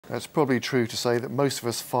It's probably true to say that most of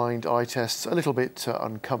us find eye tests a little bit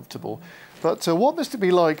uncomfortable. But what must it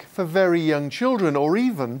be like for very young children or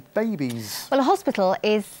even babies? Well, a hospital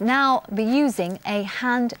is now using a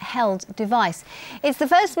handheld device. It's the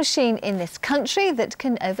first machine in this country that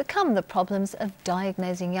can overcome the problems of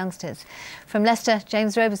diagnosing youngsters. From Leicester,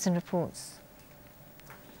 James Robertson reports.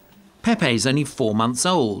 Pepe's only 4 months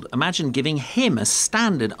old. Imagine giving him a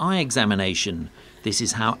standard eye examination. This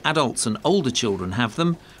is how adults and older children have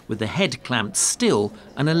them, with the head clamped still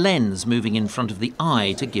and a lens moving in front of the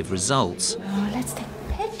eye to give results. Oh, let's take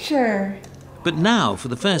a picture. But now, for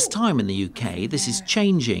the first time in the UK, this is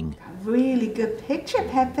changing. Really good picture,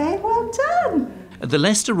 Pepe. Well done. At the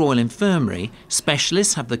Leicester Royal Infirmary,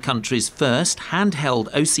 specialists have the country's first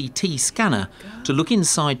handheld OCT scanner to look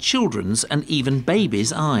inside children's and even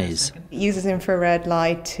babies' eyes. It uses infrared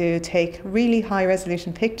light to take really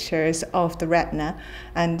high-resolution pictures of the retina,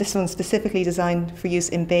 and this one's specifically designed for use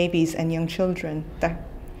in babies and young children that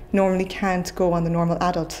normally can't go on the normal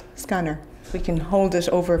adult scanner. We can hold it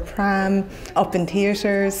over a pram, up in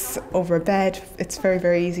theatres, over a bed. It's very,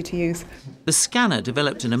 very easy to use. The scanner,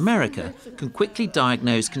 developed in America, can quickly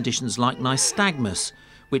diagnose conditions like nystagmus,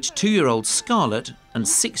 which 2-year-old Scarlett and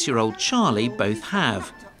 6-year-old Charlie both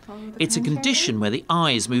have. It's a condition where the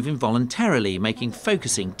eyes move involuntarily, making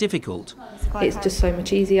focusing difficult. It's just so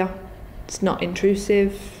much easier. It's not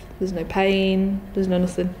intrusive, there's no pain, there's no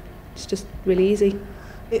nothing. It's just really easy.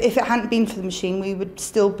 If it hadn't been for the machine, we would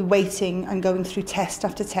still be waiting and going through test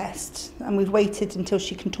after test. And we've waited until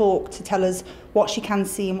she can talk to tell us what she can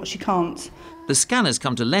see and what she can't. The scanners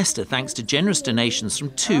come to Leicester thanks to generous donations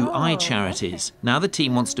from 2 eye charities. Now the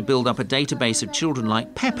team wants to build up a database of children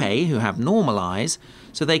like Pepe who have normal eyes,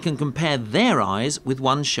 so they can compare their eyes with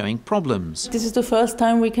ones showing problems. This is the first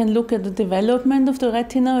time we can look at the development of the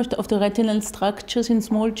retina, of the retinal structures in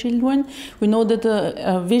small children. We know that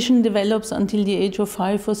the vision develops until the age of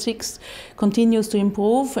 5 or 6, continues to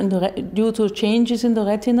improve and due to changes in the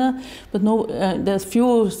retina. But no, there's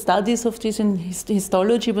few studies of this in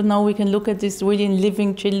histology, but now we can look at this really in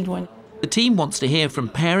living children. The team wants to hear from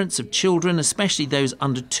parents of children, especially those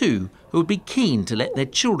under 2, who would be keen to let their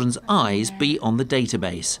children's eyes be on the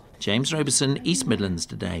database. James Robertson, East Midlands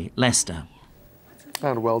Today, Leicester.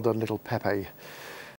 And well done, little Pepe.